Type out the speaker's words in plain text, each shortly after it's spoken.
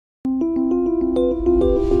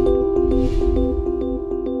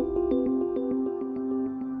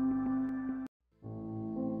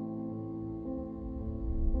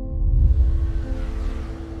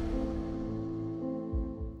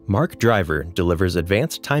MARQ Driver delivers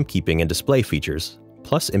advanced timekeeping and display features,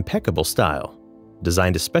 plus impeccable style,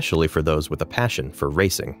 designed especially for those with a passion for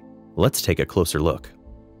racing. Let's take a closer look.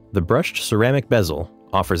 The brushed ceramic bezel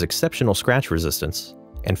offers exceptional scratch resistance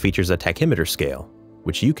and features a tachymeter scale,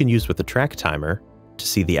 which you can use with the track timer to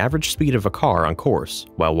see the average speed of a car on course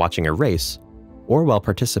while watching a race or while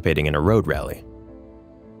participating in a road rally.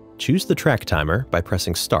 Choose the track timer by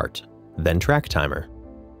pressing Start, then Track Timer.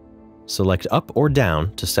 Select up or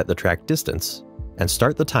down to set the track distance, and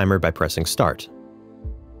start the timer by pressing Start.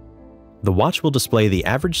 The watch will display the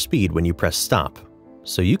average speed when you press Stop,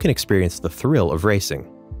 so you can experience the thrill of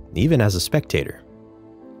racing, even as a spectator.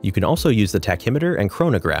 You can also use the tachymeter and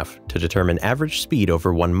chronograph to determine average speed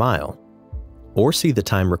over 1 mile, or see the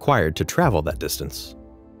time required to travel that distance.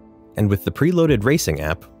 And with the preloaded racing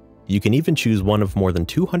app, you can even choose one of more than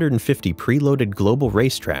 250 preloaded global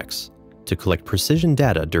racetracks to collect precision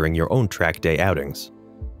data during your own track day outings.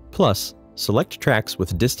 Plus, select tracks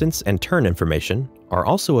with distance and turn information are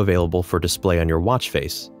also available for display on your watch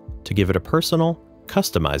face to give it a personal,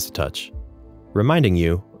 customized touch, reminding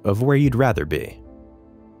you of where you'd rather be.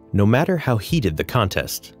 No matter how heated the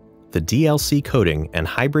contest, the DLC coating and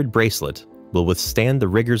hybrid bracelet will withstand the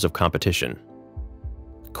rigors of competition.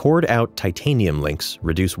 Cored-out titanium links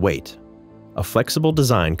reduce weight. A flexible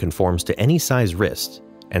design conforms to any size wrist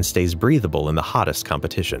and stays breathable in the hottest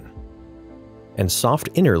competition. And soft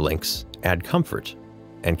inner links add comfort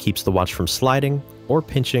and keeps the watch from sliding or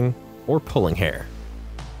pinching or pulling hair.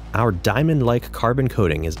 Our diamond-like carbon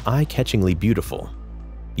coating is eye-catchingly beautiful,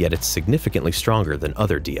 yet it's significantly stronger than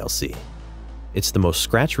other DLC. It's the most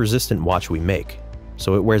scratch-resistant watch we make,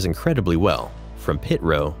 so it wears incredibly well from pit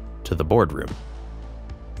row to the boardroom.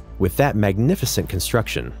 With that magnificent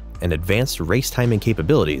construction and advanced race timing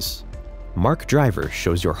capabilities, MARQ Driver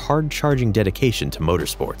shows your hard-charging dedication to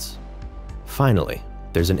motorsports. Finally,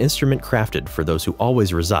 there's an instrument crafted for those who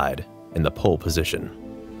always reside in the pole position.